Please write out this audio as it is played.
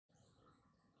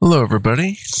Hello,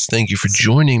 everybody. Thank you for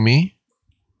joining me.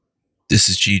 This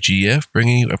is GGF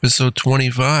bringing you episode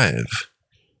 25,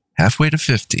 halfway to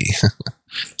 50,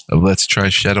 of Let's Try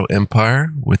Shadow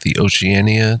Empire with the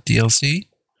Oceania DLC.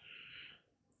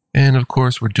 And of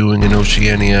course, we're doing an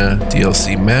Oceania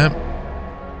DLC map.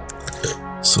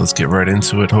 So let's get right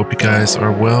into it. Hope you guys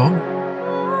are well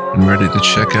and ready to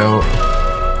check out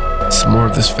some more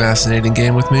of this fascinating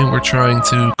game with me. We're trying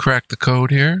to crack the code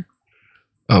here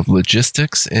of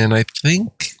logistics, and I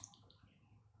think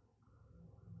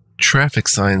traffic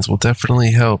signs will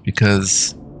definitely help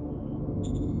because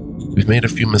we've made a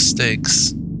few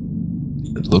mistakes,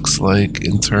 it looks like,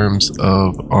 in terms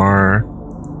of our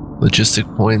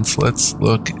logistic points. Let's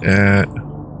look at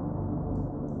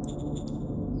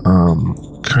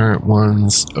current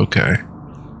ones. Okay,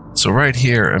 so right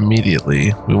here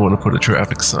immediately we want to put a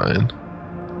traffic sign.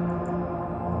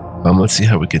 Let's see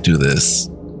how we could do this.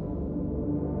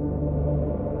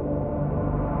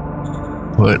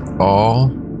 Put all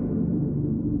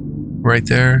right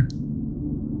there.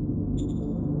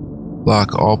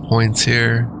 Block all points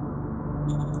here.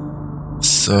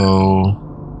 So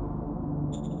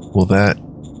will that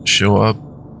show up?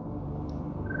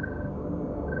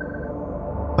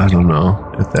 I don't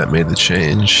know if that made the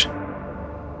change.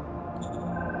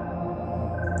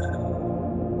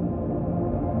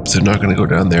 So they're not going to go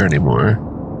down there anymore.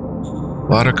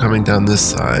 A lot are coming down this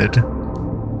side.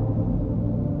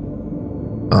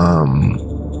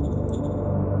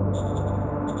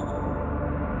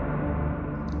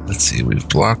 Let's see, we've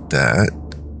blocked that.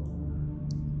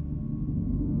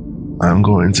 I'm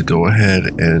going to go ahead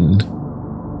and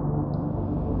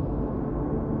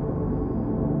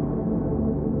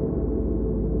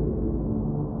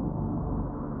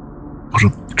put a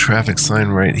traffic sign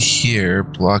right here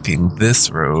blocking this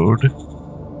road.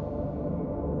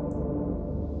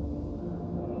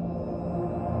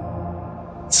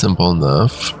 Simple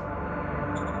enough.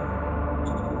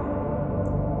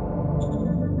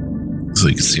 So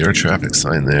you can see our traffic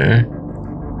sign there.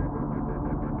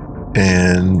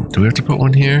 And do we have to put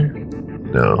one here?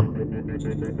 No.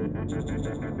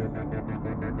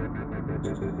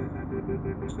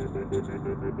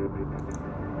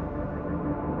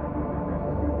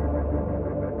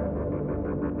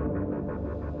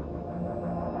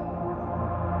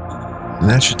 And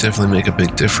that should definitely make a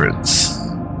big difference.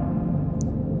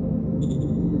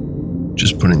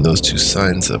 Just putting those two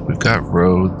signs up. We've got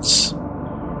roads.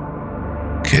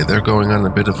 Okay, they're going on a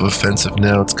bit of offensive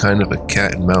now. It's kind of a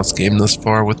cat and mouse game thus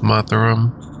far with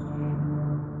Matharum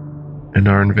and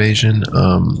our invasion.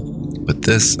 But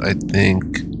this, I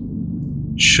think,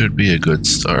 should be a good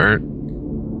start.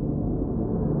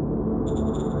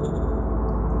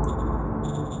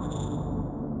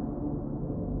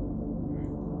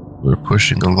 We're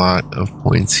pushing a lot of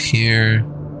points here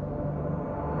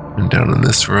and down on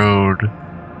this road.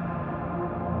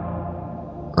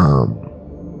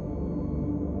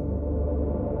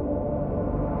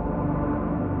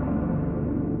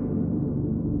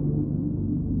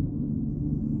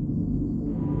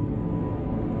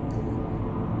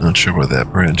 Not sure why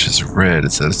that branch is red.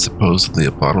 Is that supposedly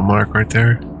a bottle mark right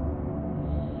there?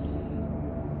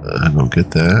 I don't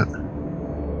get that.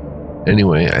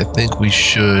 Anyway, I think we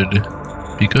should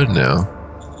be good now.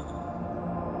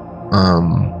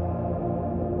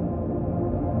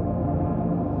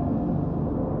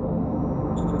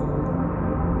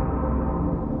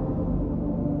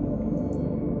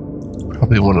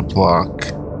 Probably want to block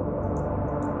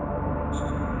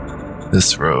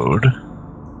this road.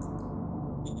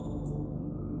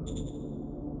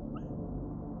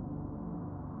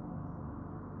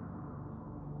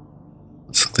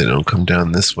 So they don't come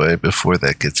down this way before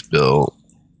that gets built.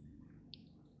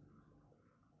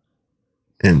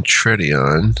 And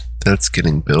Tredion, that's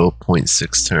getting built.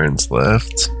 0.6 turns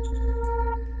left.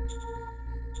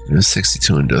 There's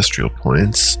 62 industrial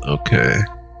points. Okay.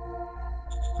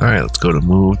 Alright, let's go to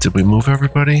move. Did we move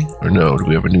everybody? Or no? Do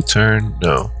we have a new turn?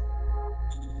 No.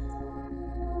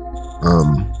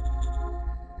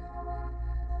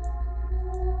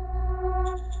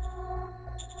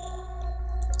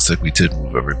 Looks like we did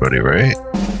move everybody, right?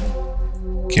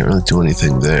 Can't really do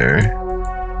anything there.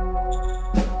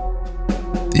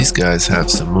 These guys have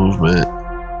some movement.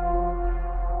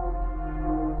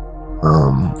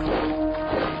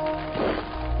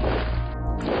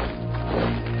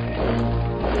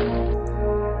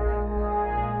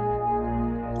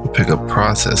 We'll pick up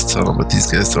process tunnel, but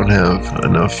these guys don't have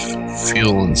enough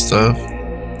fuel and stuff.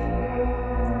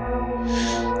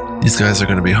 These guys are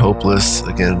going to be hopeless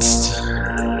against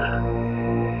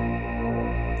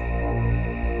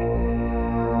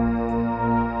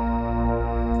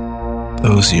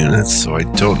those units, so I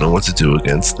don't know what to do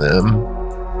against them.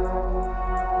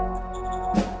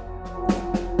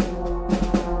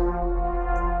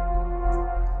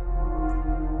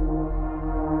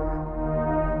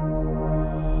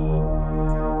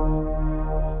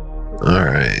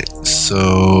 Alright,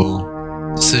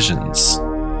 so decisions.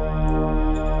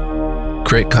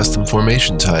 Create custom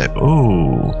formation type.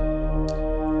 Oh.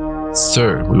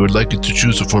 Sir, we would like you to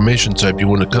choose a formation type you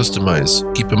want to customize.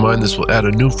 Keep in mind this will add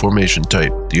a new formation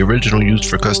type. The original used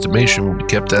for customization will be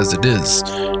kept as it is.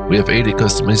 We have 80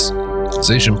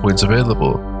 customization points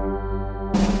available.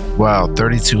 Wow,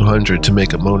 3,200 to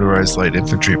make a motorized light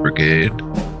infantry brigade.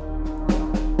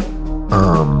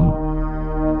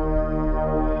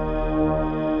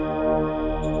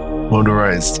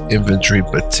 Motorized infantry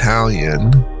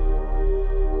battalion.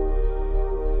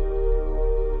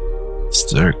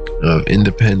 Start of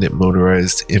independent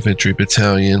motorized infantry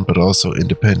battalion, but also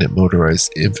independent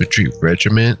motorized infantry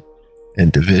regiment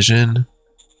and division.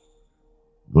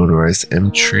 Motorized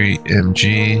MG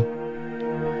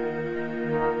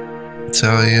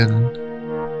battalion.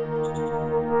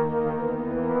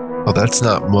 Oh, that's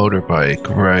not motorbike,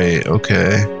 right?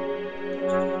 Okay.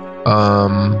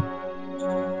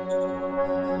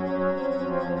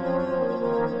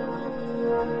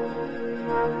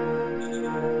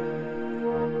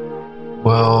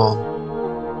 Well,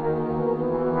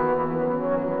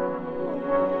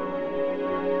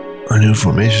 a new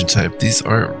formation type. These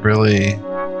aren't really...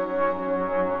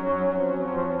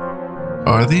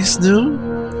 Are these new?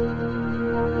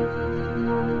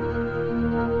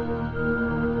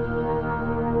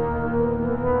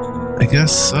 I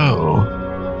guess so.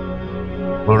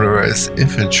 Motorized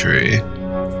infantry.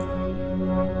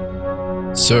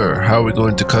 Sir, how are we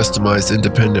going to customize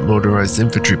independent motorized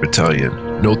infantry battalion?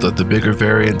 Note that the bigger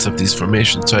variants of these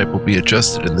formation type will be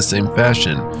adjusted in the same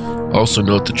fashion. Also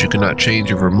note that you cannot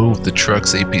change or remove the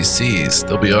truck's APCs.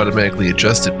 They'll be automatically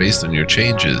adjusted based on your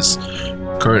changes.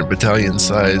 Current battalion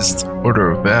sized order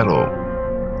of battle.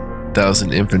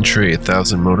 1,000 infantry,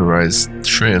 1,000 motorized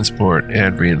transport,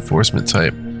 and reinforcement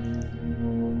type.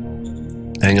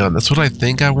 Hang on, that's what I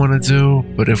think I want to do,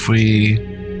 but if we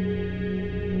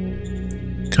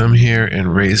come here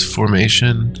and raise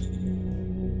formation,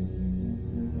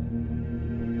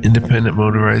 independent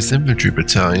motorized infantry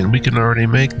battalion, we can already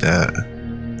make that.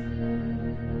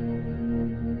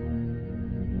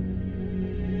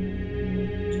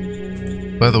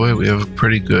 By the way, we have a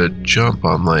pretty good jump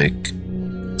on like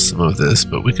some of this,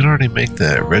 but we can already make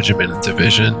that regiment and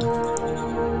division.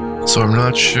 So I'm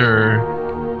not sure.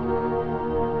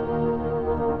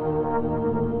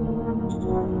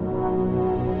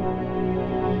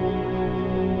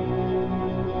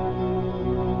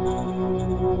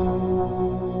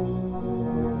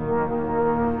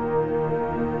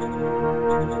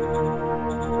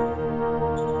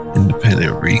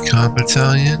 Independent Recon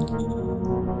Battalion.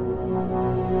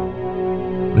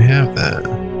 We have that.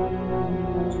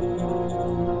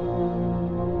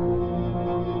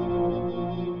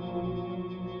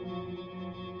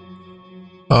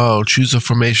 Oh, choose a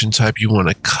formation type you want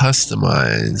to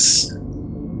customize.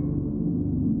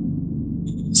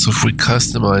 So if we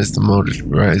customize the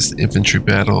motorized infantry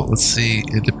battle, let's see,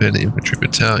 independent infantry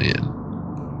battalion.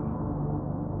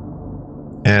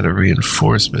 Add a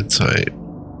reinforcement type.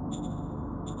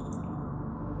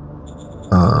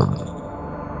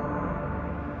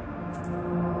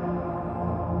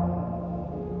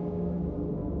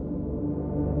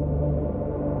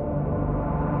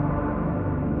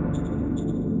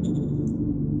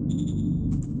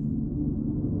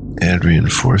 Add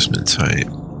reinforcement type.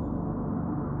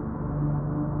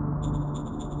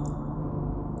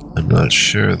 I'm not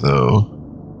sure though.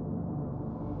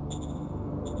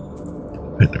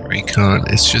 Independent Recon,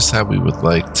 it's just how we would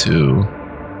like to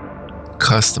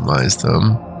customize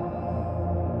them.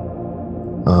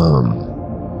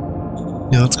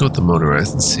 Yeah, let's go with the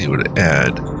motorized and see what it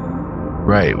add.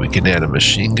 Right, we can add a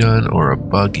machine gun or a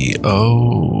buggy.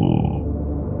 Oh.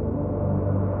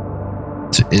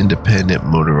 To independent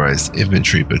motorized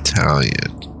infantry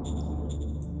battalion.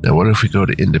 Now what if we go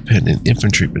to independent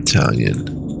infantry battalion?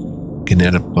 We can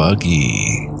add a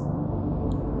buggy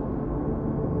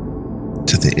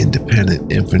to the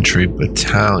independent infantry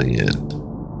battalion.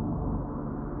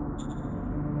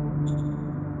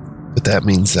 But that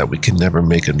means that we can never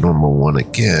make a normal one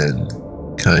again,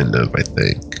 kind of, I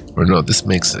think. Or no, this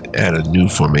makes it add a new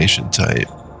formation type.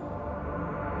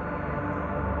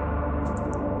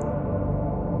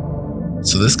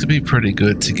 So this could be pretty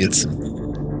good to get some.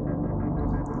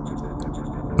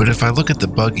 But if I look at the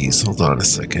buggies, hold on a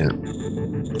second.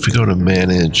 If we go to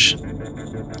manage,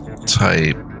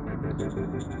 type,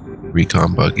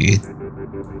 recon buggy.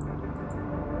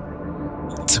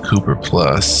 It's a Cooper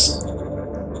Plus.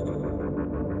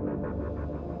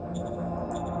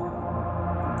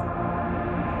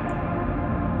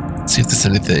 Let's see if there's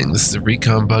anything. This is a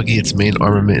recon buggy. Its main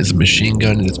armament is a machine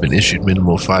gun, and it's been issued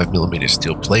minimal 5mm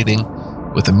steel plating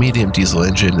with a medium diesel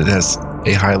engine. It has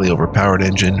a highly overpowered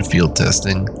engine. Field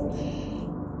testing.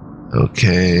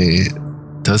 Okay.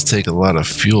 Does take a lot of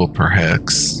fuel per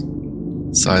hex.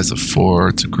 Size of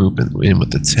 4 to group in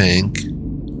with the tank.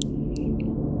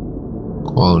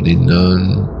 Quality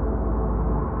none.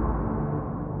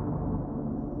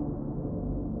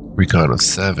 Recon of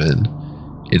 7.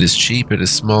 It is cheap, it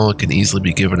is small, it can easily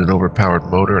be given an overpowered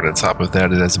motor, and on top of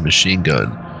that it has a machine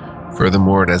gun.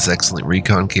 Furthermore, it has excellent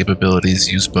recon capabilities.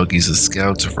 Use buggies as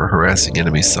scouts or for harassing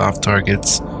enemy soft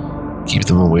targets. Keep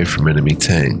them away from enemy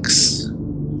tanks.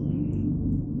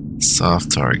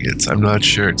 Soft targets. I'm not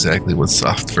sure exactly what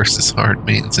soft versus hard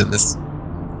means in this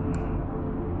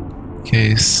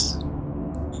case.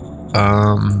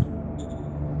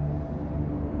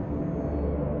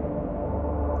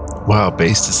 Wow,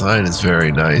 base design is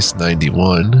very nice.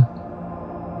 91.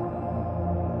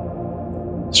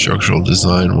 Structural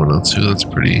design 102. That's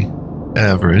pretty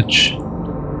average.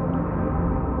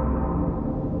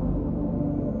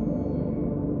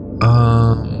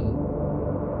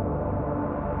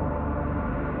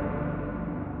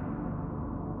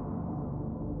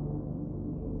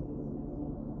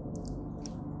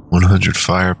 100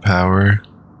 firepower.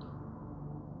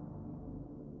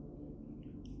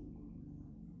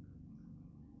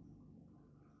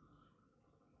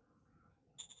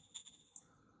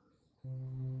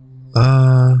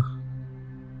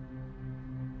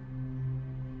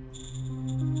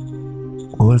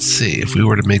 Well, let's see. If we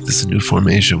were to make this a new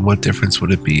formation, what difference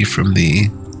would it be from the...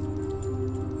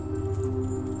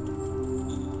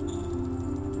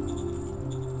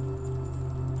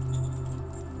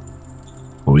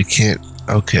 Well, we can't...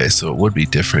 Okay, so it would be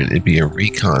different. It'd be a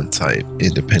recon type,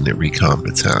 independent recon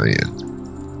battalion.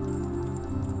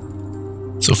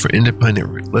 So for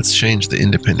independent... Let's change the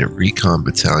independent recon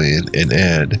battalion and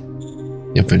add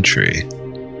infantry.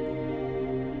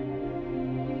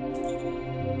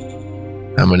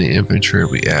 How many infantry are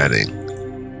we adding?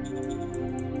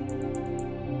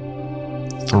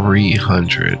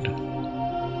 300.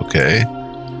 Okay.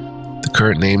 The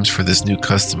current names for this new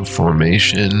custom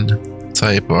formation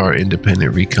type are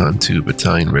Independent Recon 2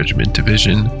 Battalion Regiment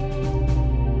Division.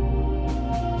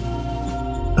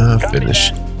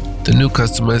 Finish. The new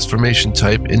customized formation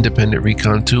type, Independent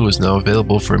Recon 2, is now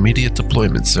available for immediate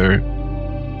deployment, sir.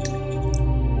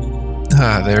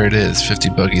 Ah, there it is. 50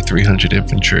 buggy, 300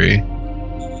 infantry.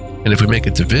 And if we make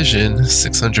a division,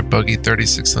 600 buggy,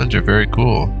 3600. Very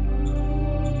cool.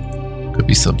 Could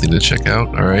be something to check out.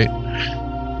 All right.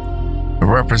 A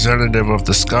representative of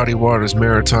the Scotty Waters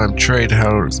Maritime Trade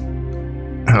House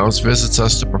visits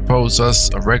us to propose us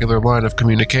a regular line of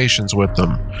communications with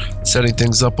them. Setting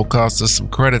things up will cost us some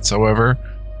credits, however.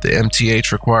 The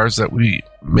MTH requires that we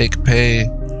make pay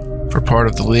for part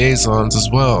of the liaisons as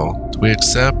well. Do we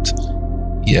accept?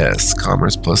 Yes.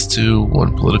 Commerce +2,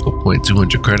 1 political point,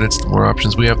 200 credits. The more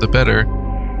options we have, the better.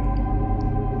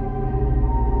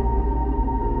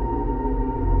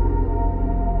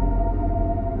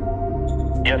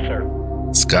 Yes, sir.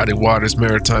 Scotty Waters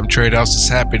Maritime Trade House is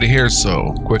happy to hear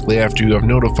so. Quickly after you have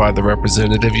notified the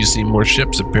representative, you see more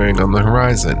ships appearing on the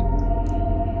horizon,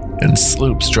 and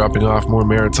sloops dropping off more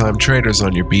maritime traders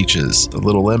on your beaches. The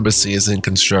little embassy is in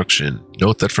construction.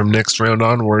 Note that from next round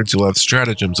onwards, you'll have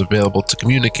stratagems available to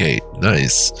communicate.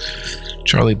 Nice.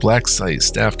 Charlie Blacksight,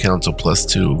 Staff Council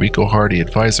 +2, Rico Hardy,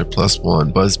 Advisor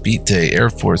 +1, Buzz Beat Day, Air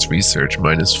Force Research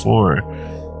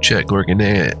 -4, Chet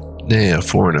Gorgonea,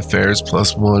 Foreign Affairs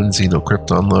 +1, Xeno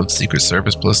Krypton Love, Secret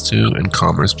Service +2, and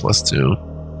Commerce +2.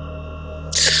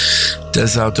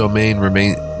 Dezhou Domain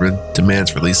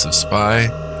demands release of spy.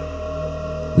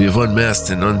 We have unmasked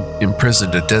and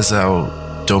imprisoned a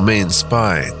Dezhou Domain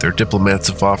spy. Their diplomats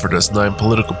have offered us 9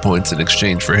 political points in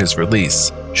exchange for his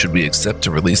release. Should we accept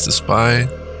to release the spy?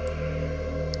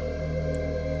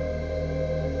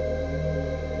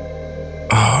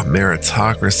 Oh,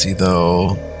 meritocracy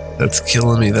though. That's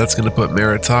killing me. That's going to put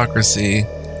meritocracy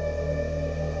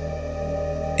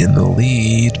in the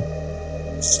lead.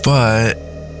 But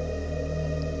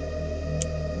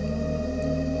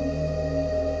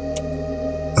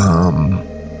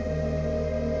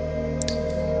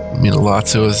mean a lot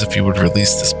to us if you would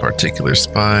release this particular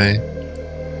spy.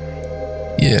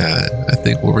 Yeah, I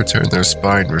think we'll return their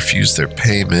spy and refuse their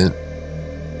payment.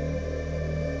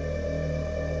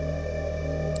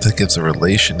 That gives a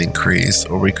relation increase,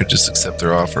 or we could just accept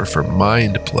their offer for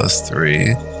mind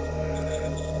 +3.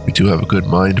 We do have a good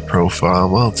mind profile.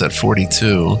 Well, it's at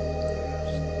 42.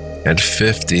 At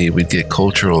 50, we'd get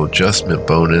cultural adjustment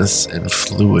bonus and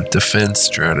fluid defense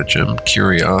stratagem,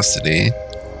 curiosity.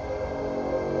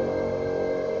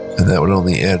 And that would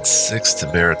only add 6 to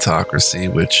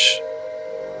meritocracy, which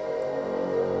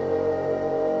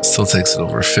still takes it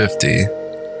over 50,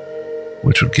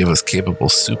 which would give us capable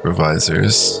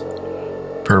supervisors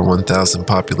per 1,000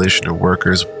 population or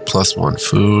workers, +1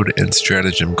 food, and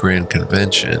stratagem grand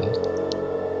convention.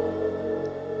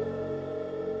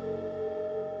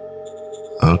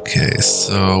 Okay,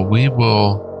 so we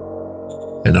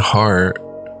will, in heart,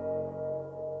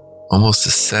 almost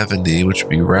to 70, which would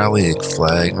be rallying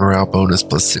flag, morale bonus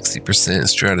plus 60%,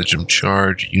 stratagem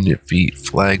charge, unit feet,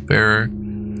 flag bearer.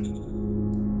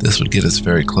 This would get us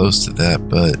very close to that,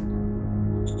 but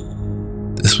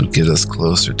this would get us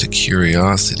closer to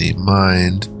curiosity.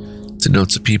 Mind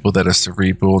denotes the people that are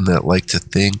cerebral and that like to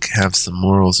think, have some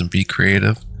morals, and be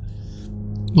creative.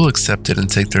 We'll accept it and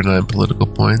take their 9 political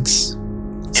points.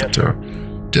 Yes, sir.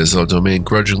 Desert Domain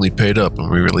grudgingly paid up and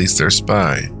we released their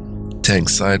spy. Tank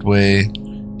Sideway,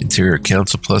 Interior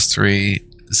Council +3,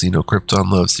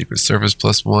 Xenokrypton Love Secret Service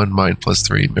 +1, Mind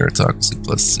 +3, Meritocracy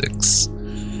 +6.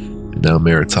 And now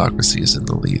Meritocracy is in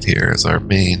the lead here as our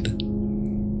main.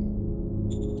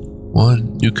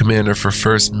 1 new commander for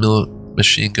 1st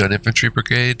Machine Gun Infantry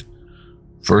Brigade.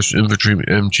 1st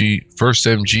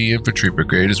MG Infantry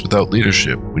Brigade is without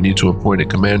leadership. We need to appoint a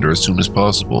commander as soon as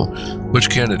possible. Which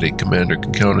candidate, commander,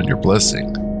 can count on your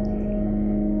blessing?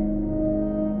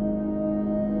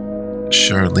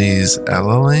 Charlize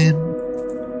Alalane?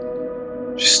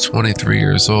 She's 23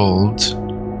 years old.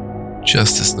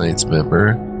 Justice Knights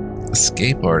member.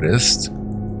 Escape artist.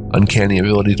 Uncanny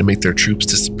ability to make their troops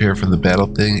disappear from the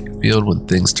battlefield when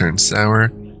things turn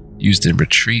sour. Used in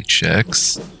retreat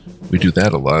checks. We do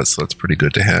that a lot, so that's pretty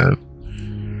good to have.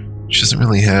 She doesn't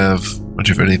really have much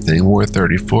of anything. War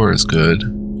 34 is good.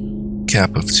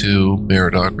 Cap of 2,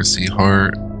 Meritocracy,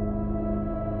 Heart.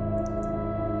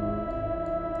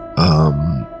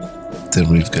 Then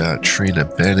we've got Trina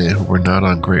Bennett, who we're not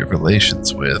on great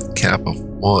relations with. Cap of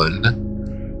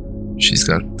 1. She's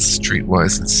got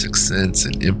Streetwise and Sixth Sense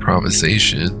and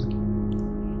Improvisation.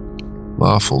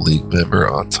 Lawful League member,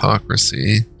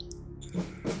 Autocracy.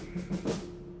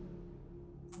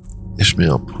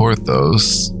 Ishmael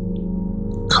Porthos,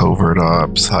 Covert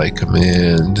Ops, High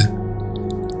Command,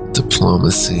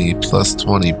 Diplomacy,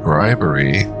 +20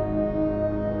 Bribery,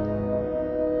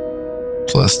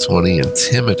 +20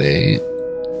 Intimidate.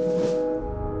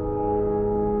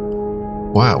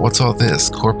 Wow, what's all this?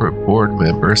 Corporate board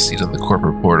member, seat on the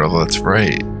corporate board, oh that's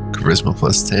right. Charisma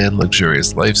 +10,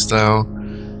 luxurious lifestyle,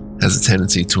 has a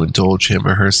tendency to indulge him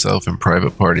or herself in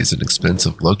private parties and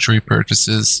expensive luxury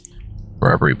purchases.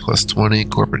 Bribery +20,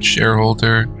 corporate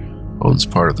shareholder, owns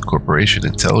part of the corporation,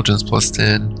 intelligence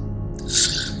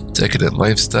 +10. Decadent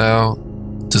lifestyle,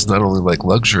 does not only like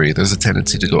luxury, there's a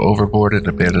tendency to go overboard and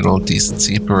abandon all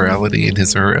decency and morality in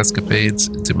his or her escapades,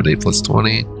 intimidate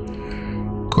 +20.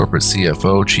 Corporate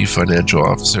CFO, chief financial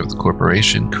officer of the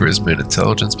corporation, charisma and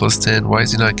intelligence +10. Why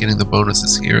is he not getting the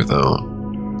bonuses here though?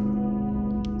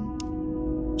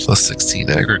 +16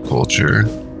 agriculture.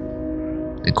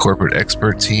 And corporate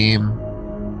expert team,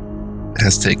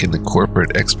 has taken the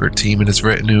corporate expert team in his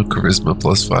retinue, charisma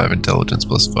 +5, intelligence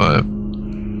 +5.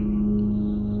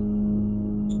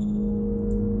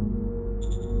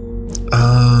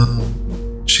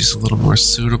 She's a little more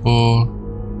suitable.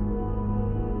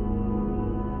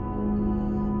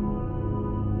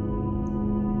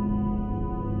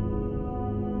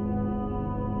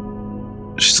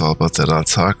 She's all about that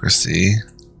autocracy.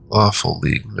 Lawful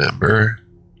League member.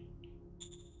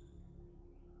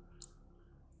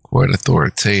 Quite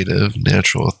authoritative,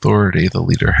 natural authority the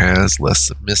leader has, less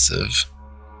submissive.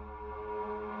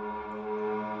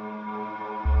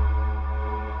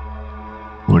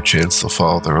 More chance they'll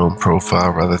follow their own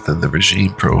profile rather than the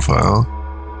regime profile.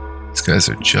 These guys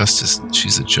are Justice,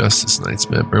 she's a Justice Knights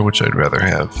member, which I'd rather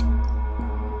have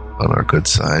on our good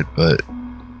side, but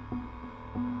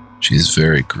she's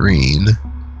very green.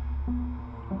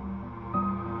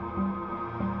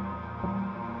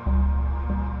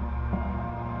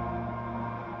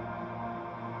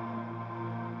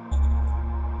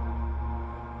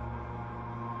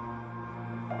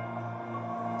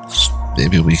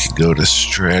 Maybe we could go to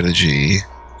strategy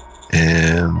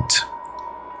and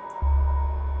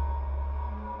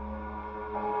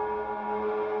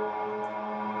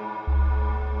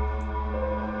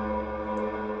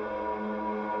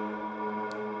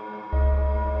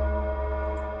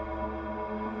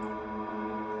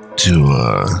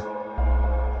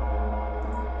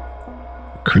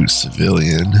Recruit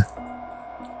civilian.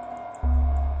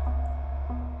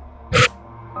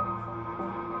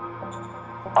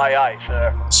 Aye, aye,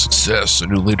 sir. Success. A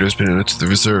new leader has been added to the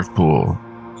reserve pool.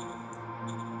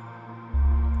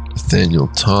 Nathaniel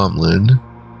Tomlin.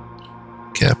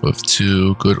 Cap of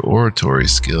 2. Good oratory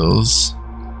skills.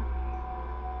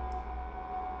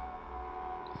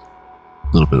 A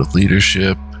little bit of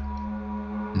leadership.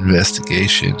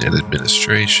 Investigation and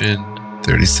administration.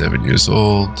 37 years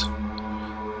old.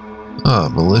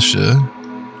 Militia.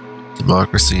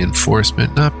 Democracy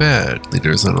enforcement. Not bad.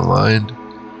 Leaders unaligned.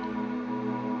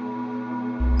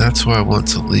 That's who I want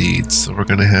to lead, so we're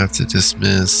going to have to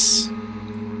dismiss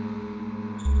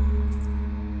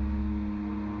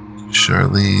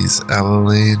Charlize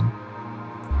Allalane.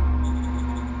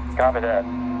 Copy that.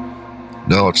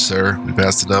 Knowledge, sir. We've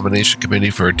asked the nomination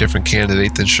committee for a different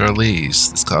candidate than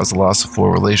Charlize. This caused a loss of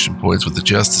 4 relation points with the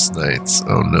Justice Knights.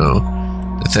 Oh no.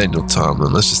 Nathaniel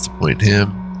Tomlin, let's just appoint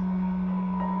him.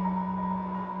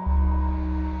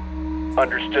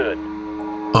 Understood.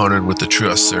 Honored with the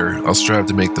trust, sir. I'll strive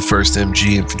to make the 1st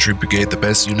MG Infantry Brigade the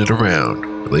best unit around.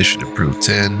 Relation improved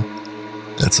 10.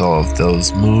 That's all of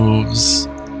those moves.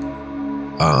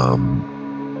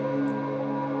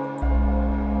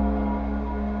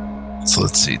 So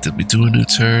let's see, did we do a new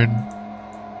turn?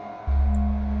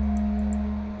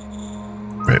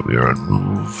 Right, we are on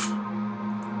move.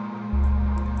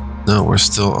 No, we're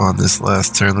still on this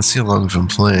last turn. Let's see how long we've been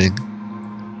playing.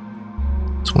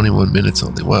 21 minutes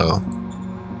only, wow.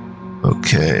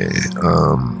 Okay,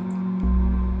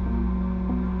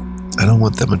 I don't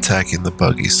want them attacking the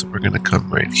buggy, so we're gonna come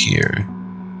right here.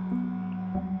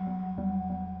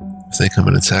 If they come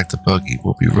and attack the buggy,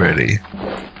 we'll be ready.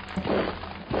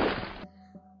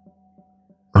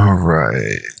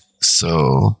 Alright,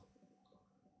 so...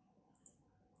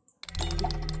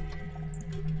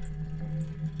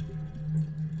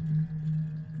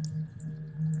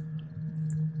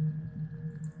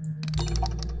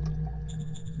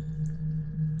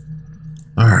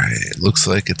 Alright, it looks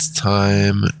like it's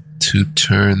time to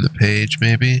turn the page,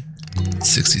 maybe?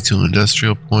 62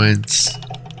 industrial points.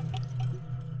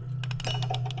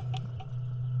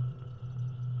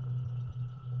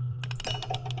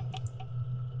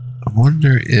 I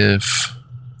wonder if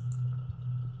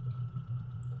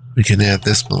we can add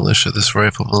this militia, this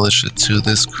rifle militia, to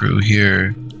this crew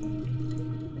here.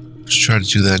 Let's try to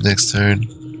do that next turn.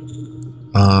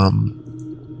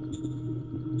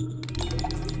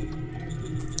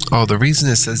 Oh, the reason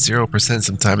it says 0%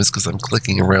 sometimes is because I'm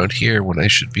clicking around here when I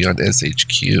should be on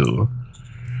SHQ.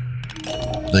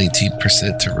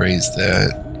 19% to raise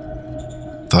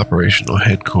that. The operational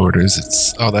headquarters,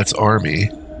 it's... Oh, that's Army.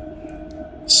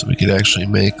 So we could actually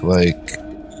make, like...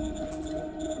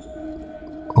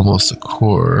 almost a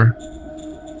corps.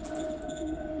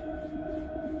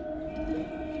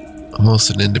 Almost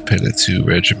an Independent 2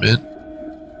 regiment.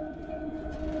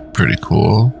 Pretty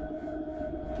cool.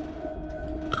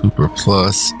 Cooper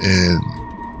Plus and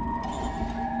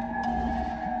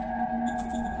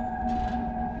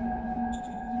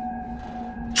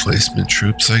replacement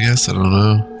troops, I guess. I don't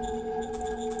know.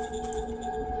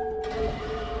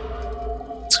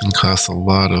 It's gonna cost a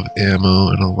lot of ammo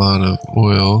and a lot of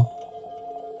oil.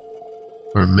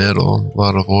 Or metal, a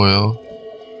lot of oil.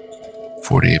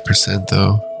 48%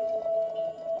 though.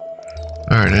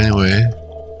 Alright, anyway.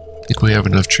 I think we have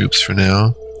enough troops for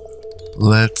now.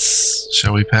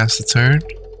 Shall we pass the turn?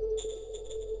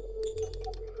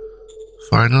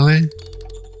 Finally?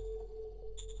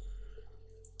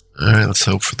 Alright, let's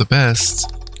hope for the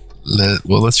best.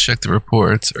 Let's check the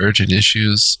reports. Urgent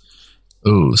issues.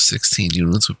 Oh, 16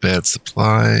 units with bad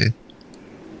supply.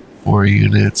 4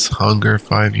 units. Hunger,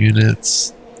 5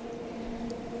 units.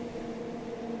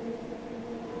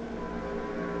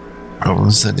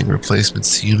 Problem sending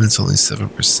replacements to units, only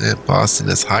 7%. Boston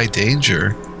has high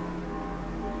danger.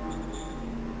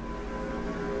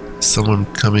 Someone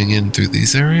coming in through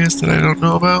these areas that I don't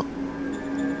know about?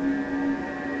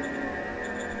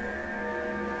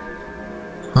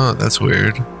 Huh, that's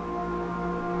weird.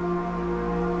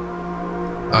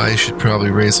 I should probably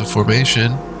raise a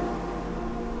formation.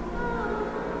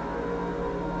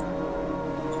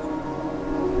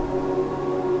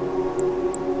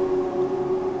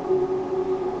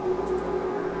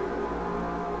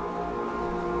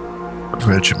 A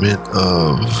regiment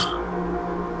of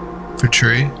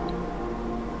infantry.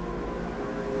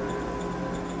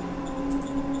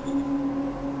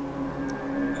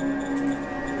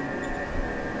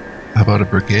 How about a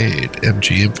brigade?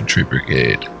 MG Infantry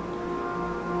Brigade.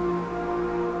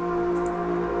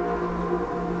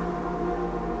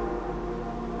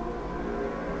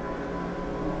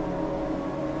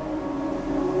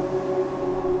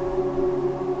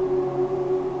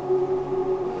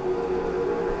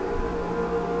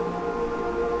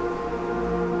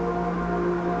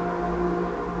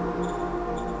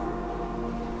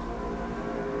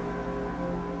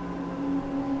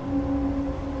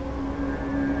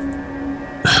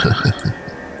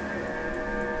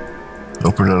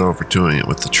 Hope we're not overdoing it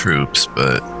with the troops,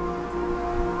 but...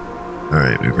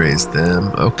 Alright, we raised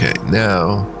them. Okay,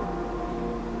 now...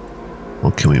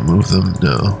 Well, can we move them?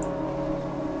 No.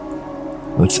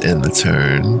 Let's end the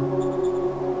turn.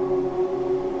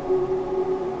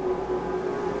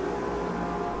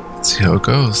 Let's see how it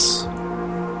goes.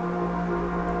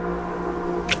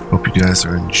 Hope you guys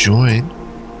are enjoying.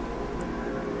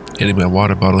 Getting my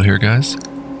water bottle here, guys.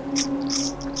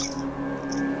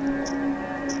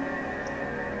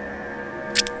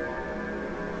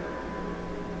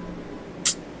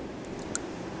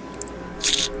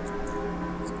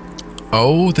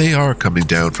 Oh, they are coming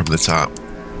down from the top.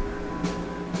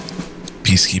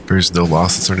 Peacekeepers, no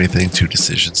losses or anything. 2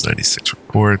 decisions, 96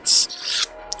 reports.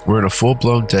 We're in a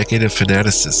full-blown decade of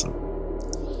fanaticism.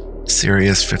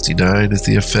 Sirius 59 is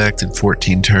the effect. In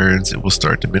 14 turns, it will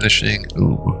start diminishing.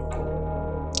 Ooh.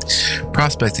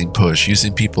 Prospecting push.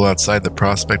 Using people outside the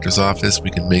prospector's office,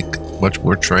 we can make much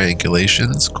more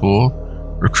triangulations. Cool.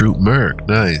 Recruit Merc.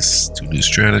 Nice. 2 new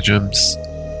stratagems.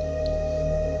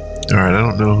 Alright, I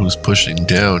don't know who's pushing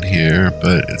down here,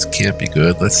 but it can't be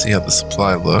good. Let's see how the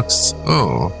supply looks.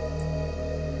 Oh.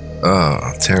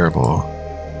 Oh, terrible.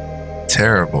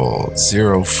 Terrible.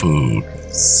 0 food.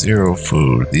 0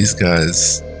 food. These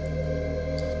guys...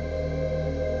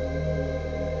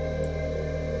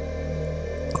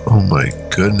 Oh my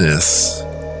goodness.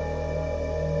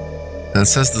 And it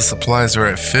says the supplies are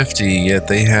at 50, yet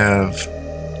they have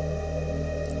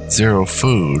 0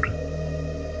 food.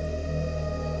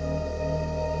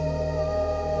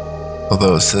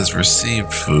 Although it says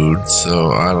received food,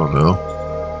 so I don't know.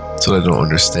 That's what I don't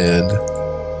understand.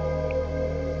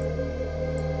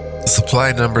 The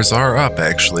supply numbers are up,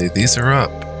 actually. These are up.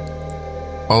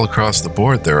 All across the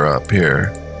board, they're up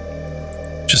here.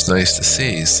 Which is nice to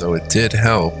see. So it did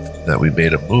help that we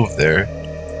made a move there.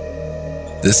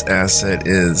 This asset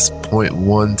is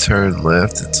 0.1 turn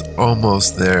left. It's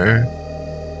almost there.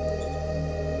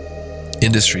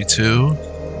 Industry 2.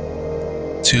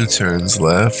 2 turns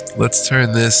left. Let's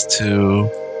turn this to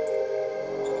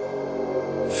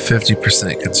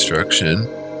 50% construction.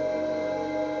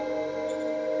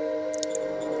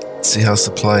 Let's see how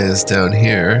supply is down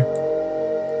here.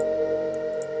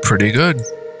 Pretty good.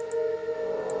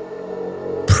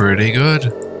 Pretty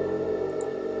good.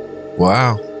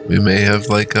 Wow. We may have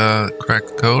like cracked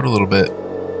the code a little bit.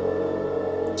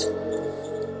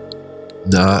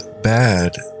 Not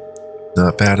bad.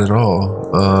 Not bad at all.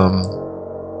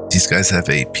 These guys have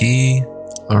AP.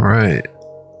 Alright.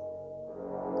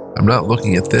 I'm not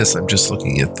looking at this, I'm just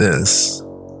looking at this.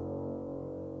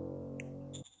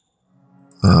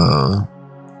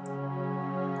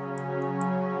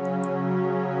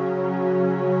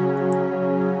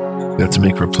 We have to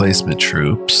make replacement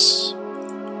troops.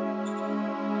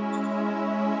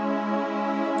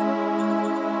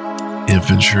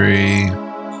 Infantry.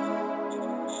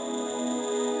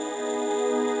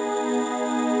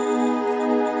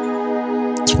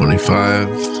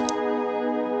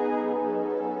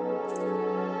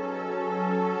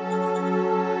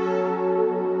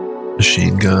 $25.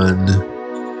 Machine gun.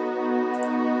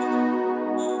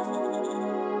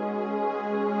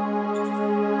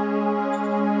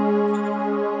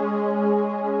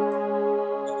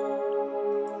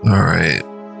 All right.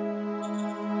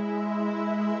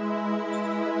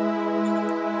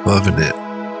 Loving it.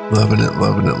 Loving it,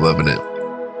 loving it, loving it.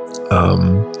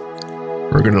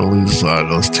 We're gonna lose a lot of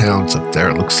those towns up there,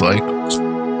 it looks like.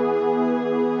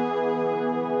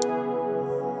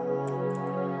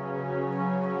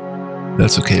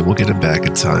 That's okay, we'll get them back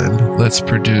in time. Let's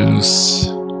produce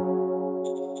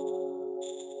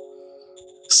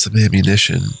some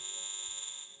ammunition.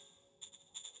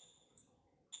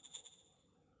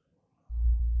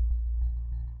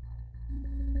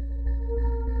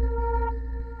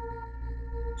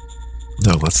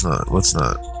 No, let's not. Let's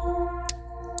not.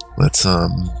 Let's,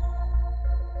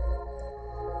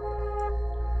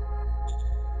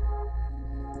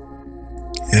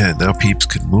 yeah, now peeps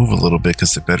can move a little bit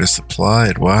because they're better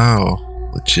supplied. Wow.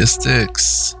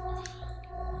 Logistics.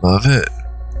 Love it.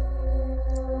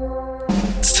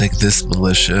 Let's take this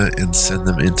militia and send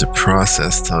them into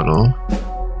process tunnel.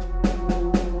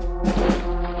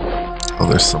 Oh,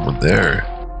 there's someone there.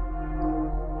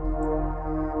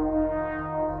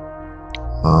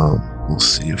 We'll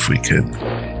see if we can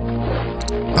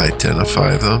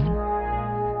identify them.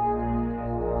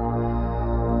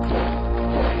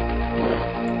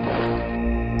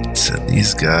 Send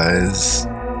these guys.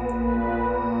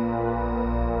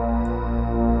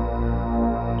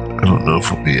 I don't know if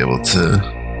we'll be able to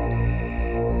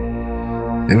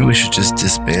Maybe we should just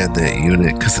disband that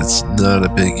unit because it's not a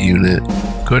big unit.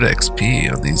 Good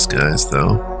XP on these guys,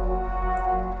 though.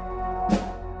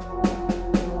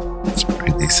 Let's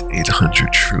bring these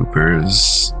 800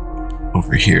 troopers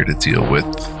over here to deal with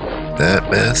that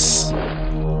mess.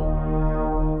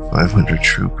 500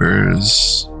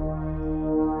 troopers.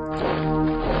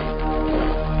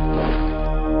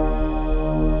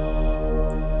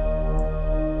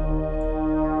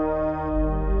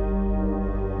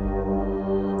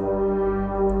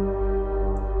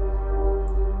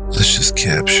 Let's just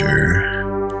capture.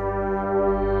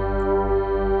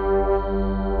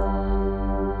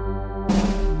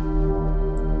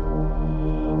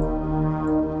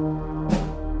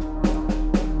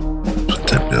 Put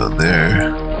them down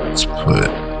there. Let's put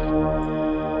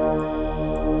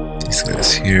these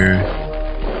guys here.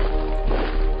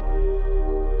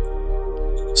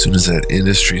 As soon as that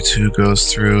industry 2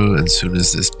 goes through, and as soon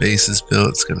as this base is built,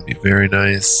 it's going to be very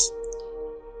nice.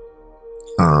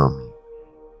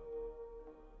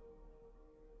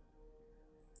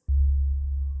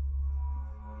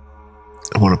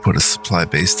 I want to put a supply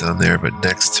base down there, but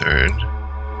next turn.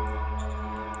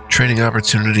 Training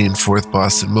opportunity in 4th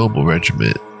Boston Mobile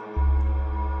Regiment.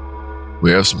 We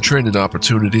have some training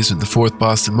opportunities in the 4th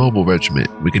Boston Mobile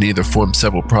Regiment. We can either form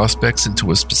several prospects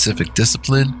into a specific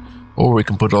discipline, or we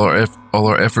can put all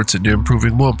our efforts into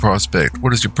improving one prospect.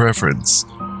 What is your preference?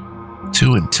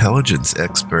 2 intelligence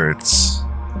experts.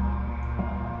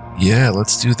 Yeah,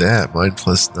 let's do that. Mine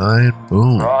 +9.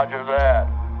 Boom. Roger that.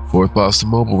 4th Boston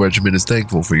Mobile Regiment is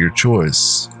thankful for your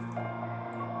choice.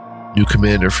 New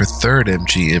commander for 3rd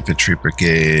MG Infantry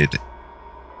Brigade.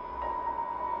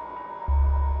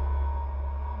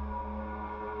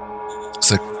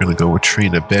 Looks like we're going to go with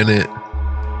Trina Bennett.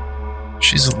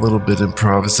 She's a little bit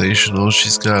improvisational.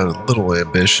 She's got a little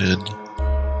ambition.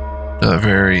 Not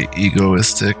very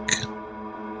egotistic.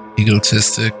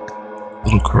 A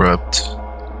little corrupt.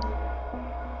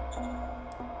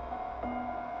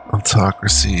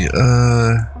 Autocracy.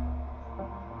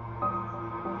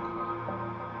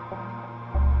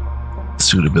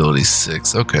 Suitability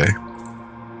 6. Okay.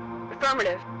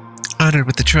 Affirmative. Honored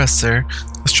with the trust, sir.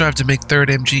 I'll strive to make 3rd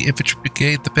MG Infantry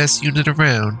Brigade the best unit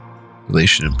around.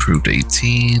 Relation improved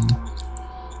 18.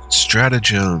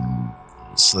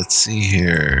 Stratagems. Let's see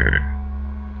here.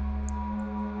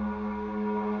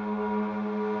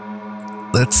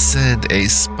 Let's send a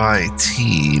spy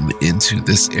team into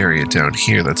this area down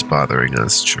here that's bothering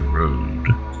us,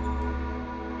 Charode.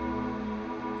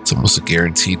 It's almost a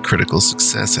guaranteed critical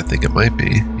success. I think it might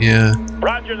be. Yeah.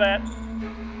 Roger that.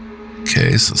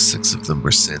 Okay, so 6 of them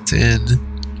were sent in.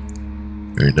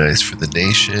 Very nice for the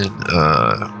nation.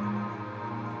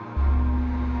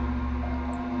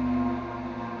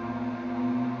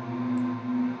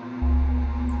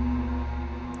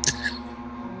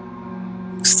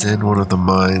 Extend one of the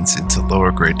mines into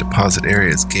lower grade deposit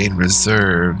areas. Gain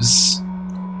reserves.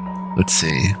 Let's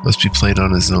see. Must be played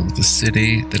on a zone with a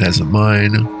city that has a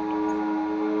mine.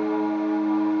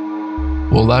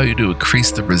 Will allow you to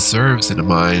increase the reserves in a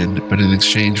mine, but in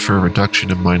exchange for a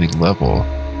reduction in mining level.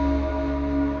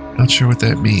 Not sure what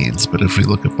that means, but if we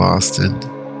look at Boston,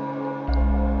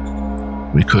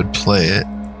 we could play it.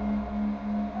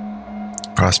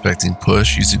 Prospecting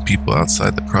push, using people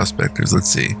outside the prospectors. Let's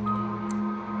see.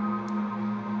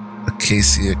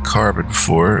 Acadia Carbon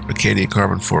Fort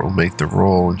will make the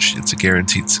roll, and it's a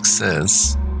guaranteed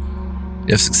success.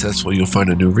 If successful, you'll find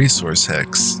a new resource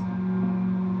hex.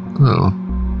 Oh.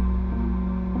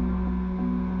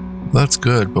 That's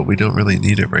good, but we don't really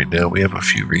need it right now. We have a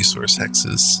few resource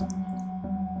hexes.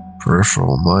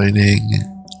 Peripheral mining.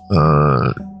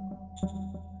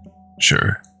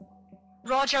 Sure.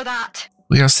 Roger that.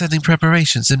 We are setting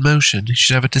preparations in motion. You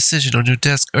should have a decision on your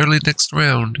desk early next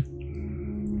round.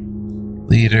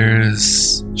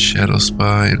 Leaders, Shadow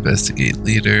Spy, Investigate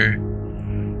Leader,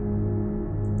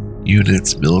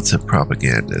 Units, Militant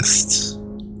Propagandist.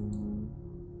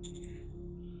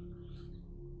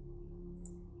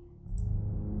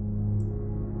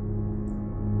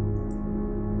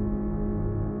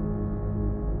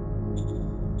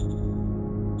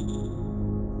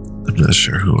 I'm not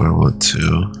sure who I want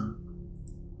to.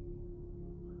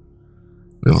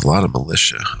 We have a lot of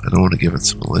militia. I don't want to give it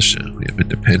some militia. We have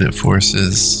independent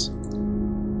forces.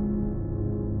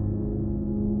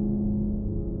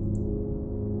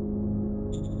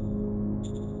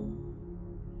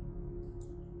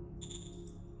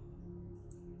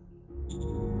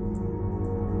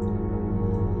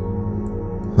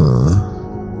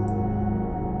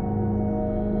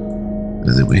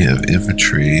 And then we have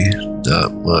infantry.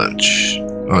 Not much.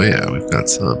 Oh yeah, we've got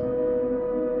some.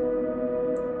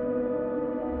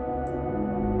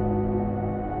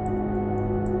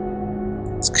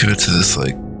 Let's give it to this,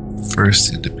 like,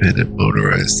 first independent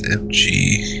motorized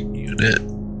MG unit.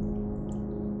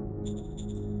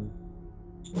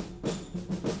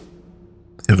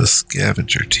 They have a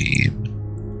scavenger team.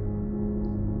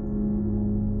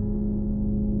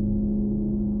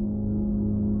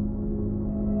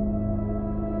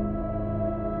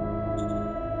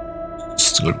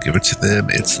 Let's go and give it to them.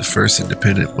 It's the first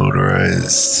independent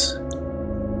motorized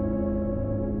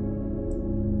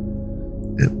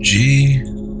MG.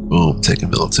 Boom, take a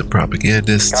militant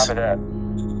propagandist. Copy that.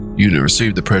 Unit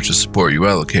received the precious support you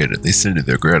allocated. They send you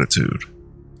their gratitude.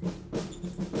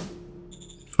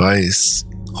 Advice: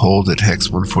 hold at hex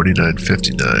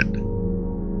 14959.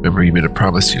 Remember, you made a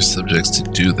promise to your subjects to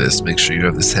do this. Make sure you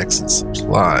have this hex in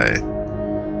supply.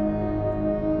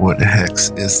 What hex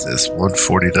is this?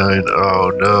 149?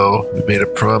 Oh no, we made a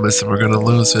promise and we're gonna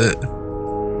lose it.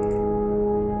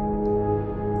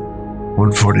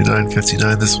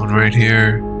 149.59, this one right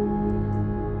here.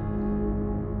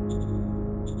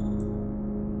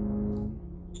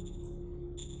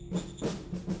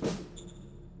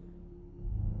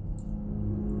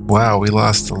 Wow, we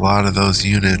lost a lot of those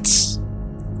units.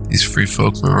 These free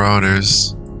folk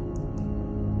marauders.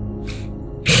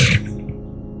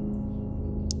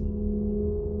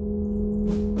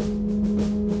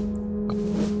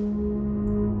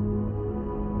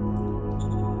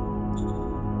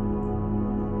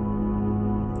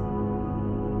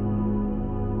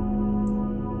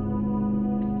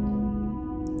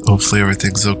 Hopefully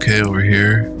everything's okay over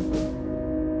here.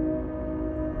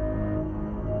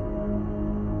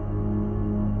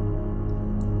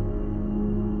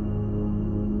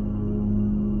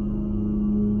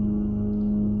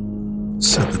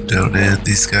 Send them down in.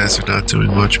 These guys are not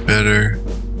doing much better.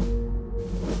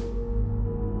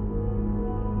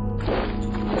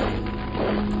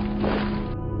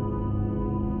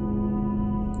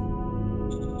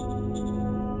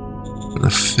 And a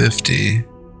 50.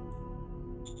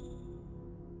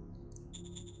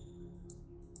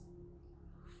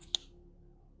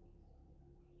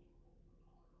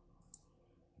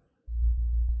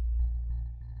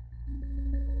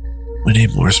 We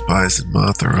need more spies in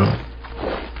Mothram.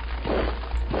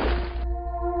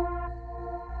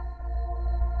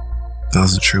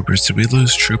 Thousand troopers. Did we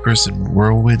lose troopers in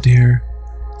Whirlwind here?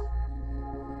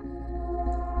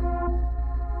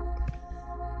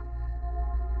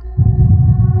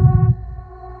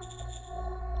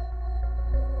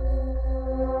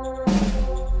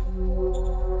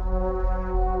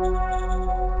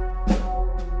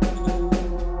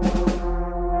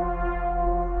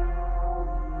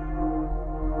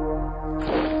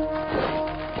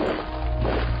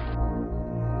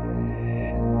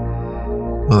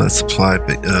 Well, that supply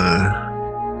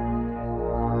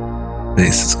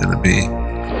base is going to be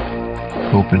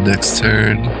open next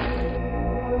turn.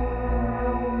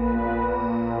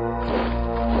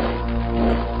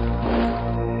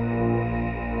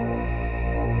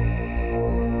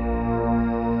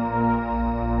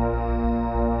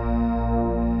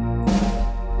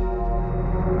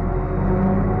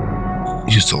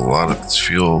 Used a lot of its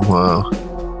fuel. Wow.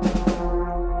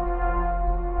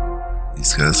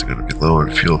 These guys are going to be low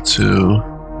on fuel too.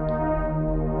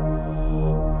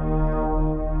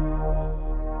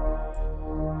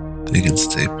 They can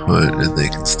stay put and they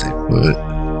can stay put.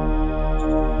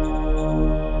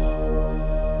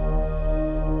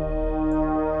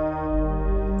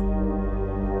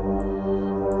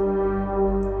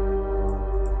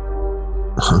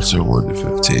 Hunter 1 to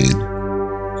 15.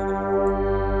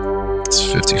 It's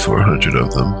 5,400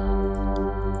 of them.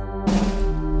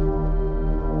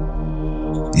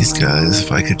 These guys,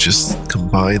 if I could just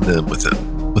combine them with a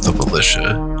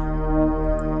militia.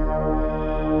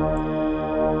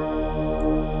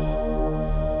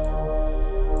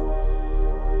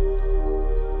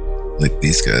 Like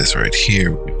these guys right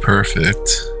here would be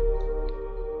perfect.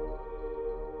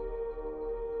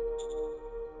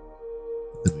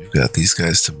 Then we've got these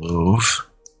guys to move.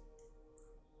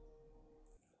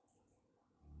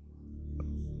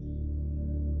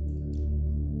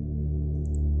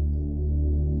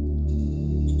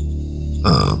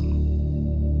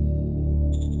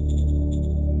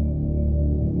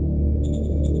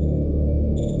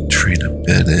 Trina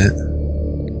Bennett.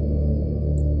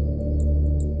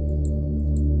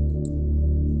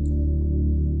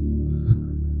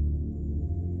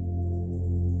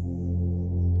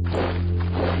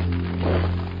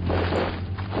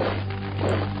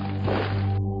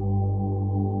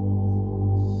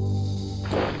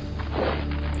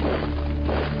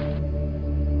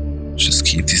 Just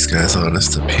keep these guys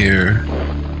honest up here.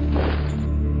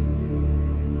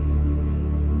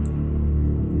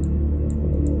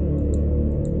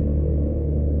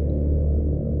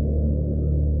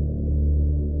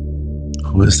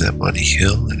 Was that Money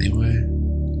Hill anyway?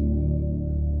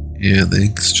 Yeah, they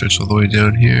can stretch all the way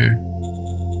down here.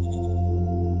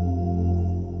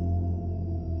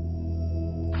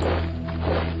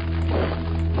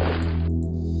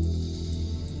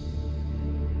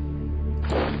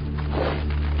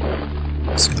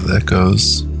 See how that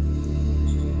goes.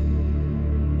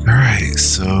 Alright,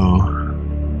 so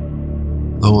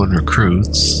low on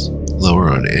recruits,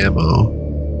 lower on ammo.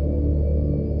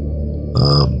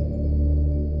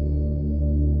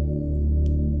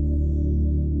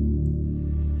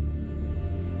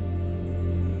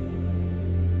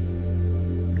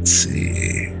 Let's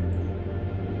see.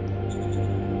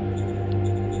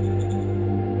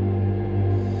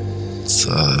 It's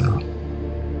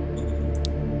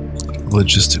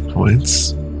logistic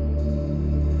points.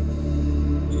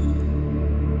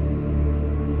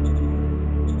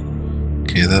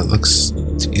 Okay, that looks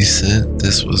decent.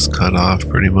 This was cut off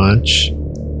pretty much.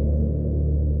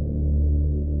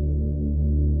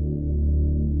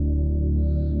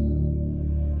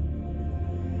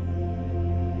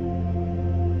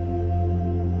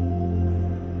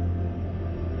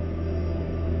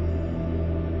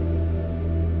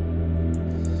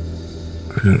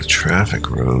 Go to traffic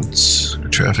roads or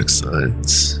traffic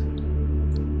signs.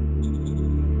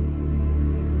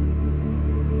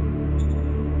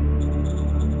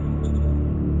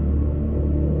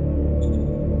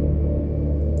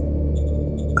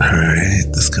 Alright,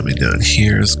 this coming down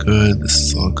here is good. This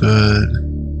is all good.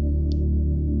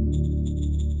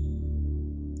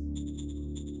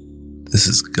 This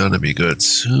is gonna be good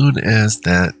soon as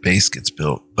that base gets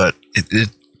built, but it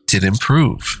did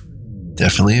improve.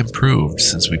 Definitely improved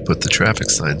since we put the traffic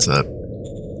signs up.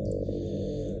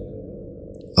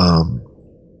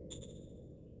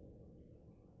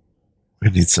 We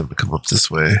need something to come up this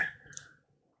way.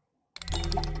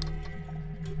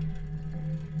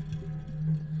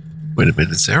 Wait a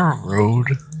minute, is there a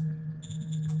road?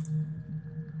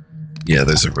 Yeah,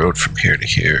 there's a road from here to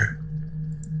here.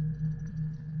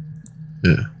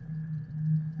 Yeah.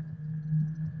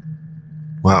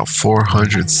 Wow,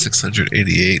 400,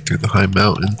 688 through the high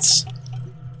mountains.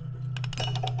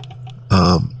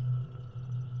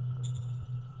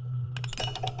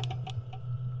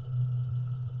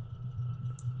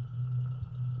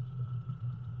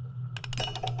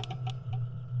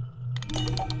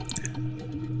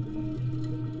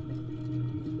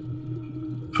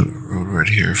 Put a road right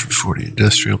here for 40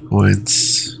 industrial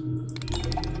points.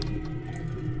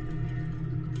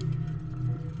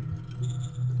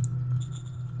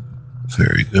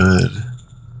 Very good.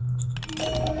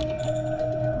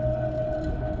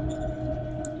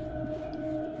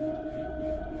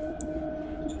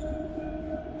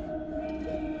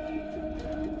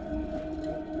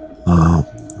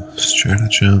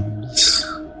 Stratagems.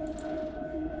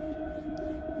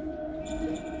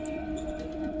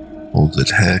 Molded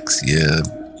hex, yeah,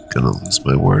 I'm gonna lose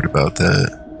my word about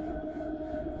that.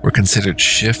 We're considered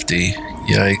shifty.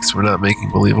 Yikes, we're not making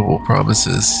believable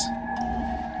promises.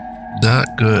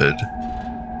 Not good.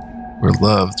 We're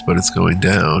loved, but it's going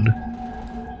down.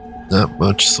 Not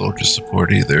much soldier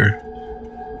support either.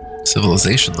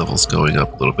 Civilization level's going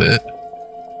up a little bit.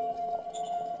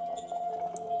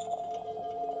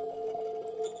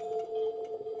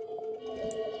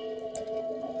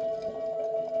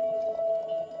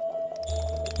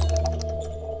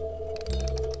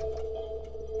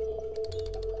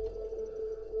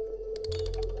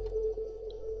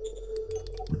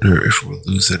 Wonder if we'll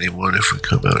lose anyone if we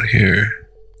come out here.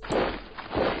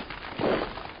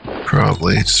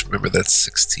 Probably. Just remember that's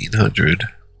 1600.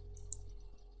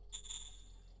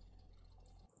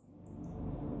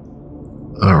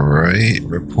 Alright,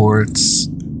 reports.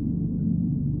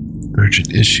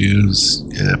 Urgent issues.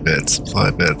 Yeah, bad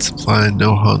supply,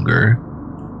 no hunger.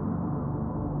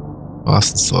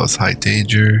 Boston still has high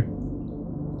danger.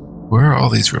 Where are all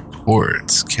these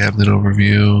reports? Cabinet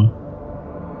overview.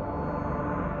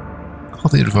 Call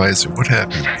the advisor. What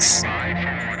happens?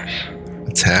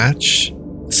 Attach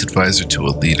this advisor to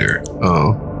a leader.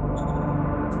 Oh.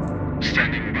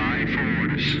 Standing by for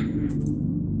orders.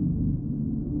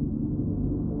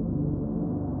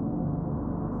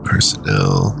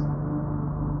 Personnel.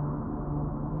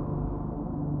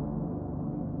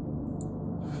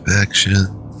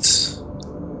 Factions.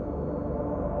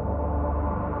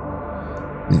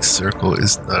 The circle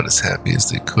is not as happy as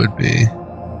they could be.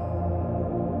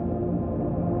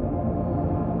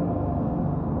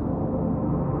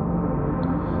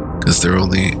 Because they're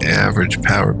only average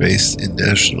power base in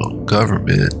national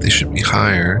government. They should be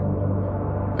higher.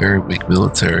 Very weak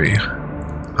military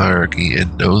hierarchy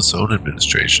and no zone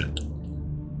administration.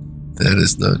 That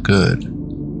is not good.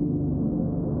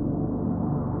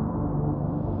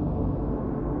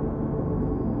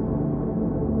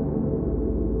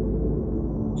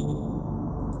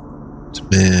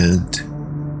 And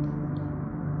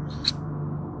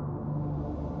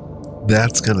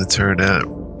that's going to turn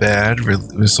out bad.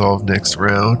 Resolve next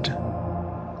round.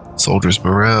 Soldiers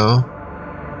morale.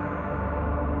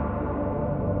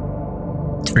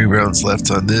 3 rounds left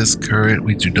on this. Current,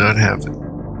 we do not have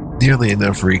nearly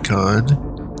enough recon.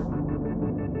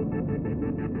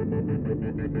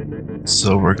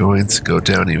 So we're going to go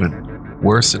down even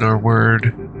worse in our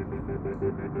word.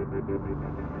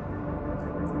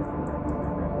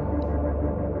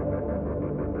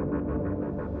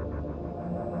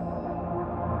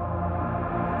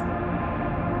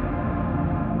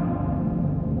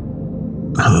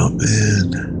 Oh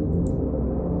man.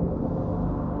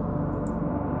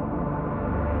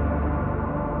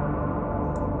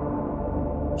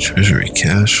 Treasury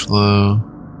cash flow.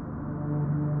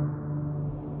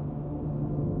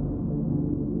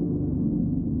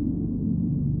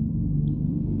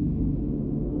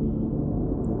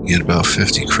 You get about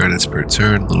 50 credits per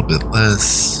turn, a little bit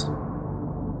less.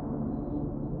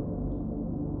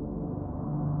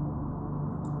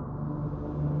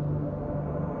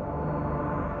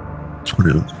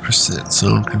 %,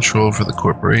 zone control for the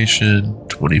corporation,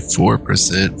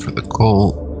 24% for the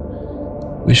cult.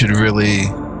 We should really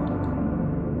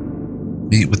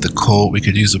meet with the cult. We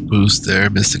could use a boost there.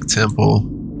 Mystic Temple.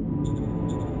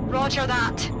 Roger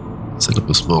that. Set up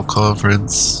a small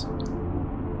conference.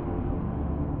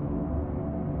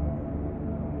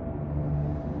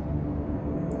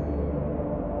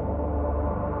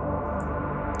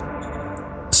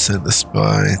 Send the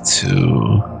spy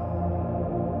to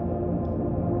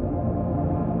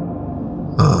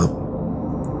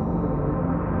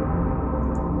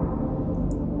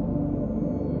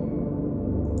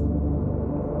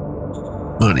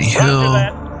Money Hill,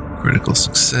 critical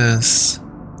success.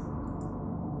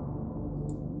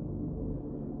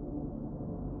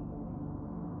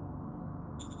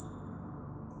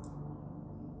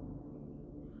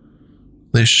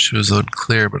 Relationship is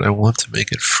unclear, but I want to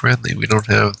make it friendly. We don't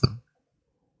have the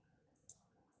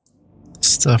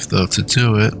stuff though to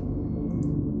do it.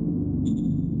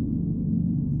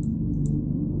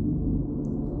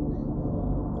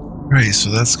 Right, so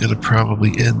that's gonna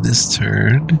probably end this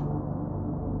turn.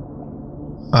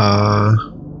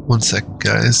 1 second,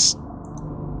 guys.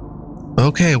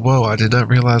 Okay, whoa, I did not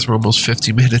realize we're almost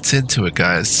 50 minutes into it,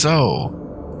 guys. So,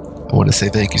 I want to say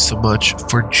thank you so much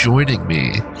for joining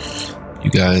me. You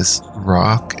guys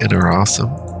rock and are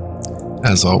awesome,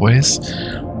 as always. These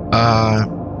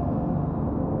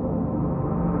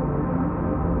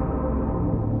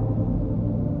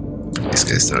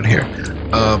guys down here.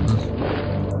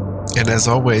 And as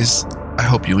always, I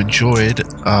hope you enjoyed.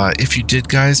 If you did,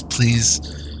 guys, please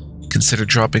consider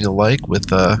dropping a like with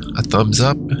a thumbs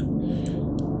up,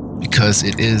 because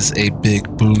it is a big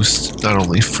boost not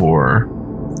only for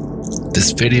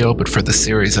this video but for the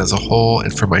series as a whole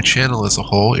and for my channel as a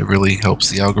whole. It really helps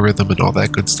the algorithm and all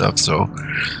that good stuff, so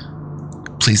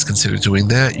please consider doing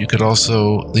that. You could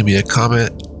also leave me a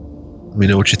comment. Let me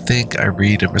know what you think. I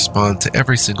read and respond to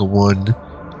every single one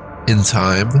in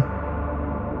time.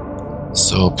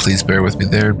 So please bear with me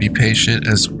there and be patient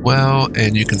as well.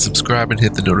 And you can subscribe and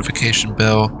hit the notification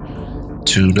bell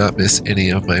to not miss any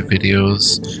of my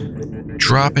videos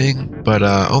dropping. But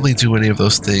only do any of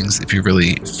those things if you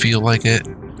really feel like it.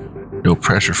 No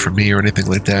pressure from me or anything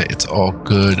like that. It's all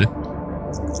good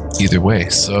either way.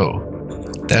 So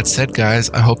that said, guys,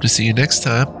 I hope to see you next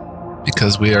time,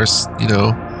 because we are, you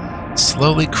know,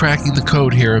 slowly cracking the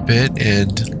code here a bit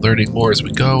and learning more as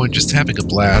we go and just having a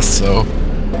blast. So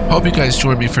hope you guys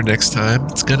join me for next time.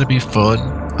 It's going to be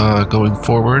fun going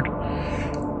forward.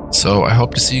 So I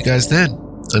hope to see you guys then.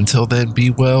 Until then, be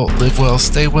well, live well,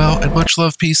 stay well, and much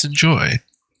love, peace, and joy.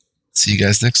 See you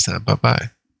guys next time.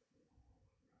 Bye-bye.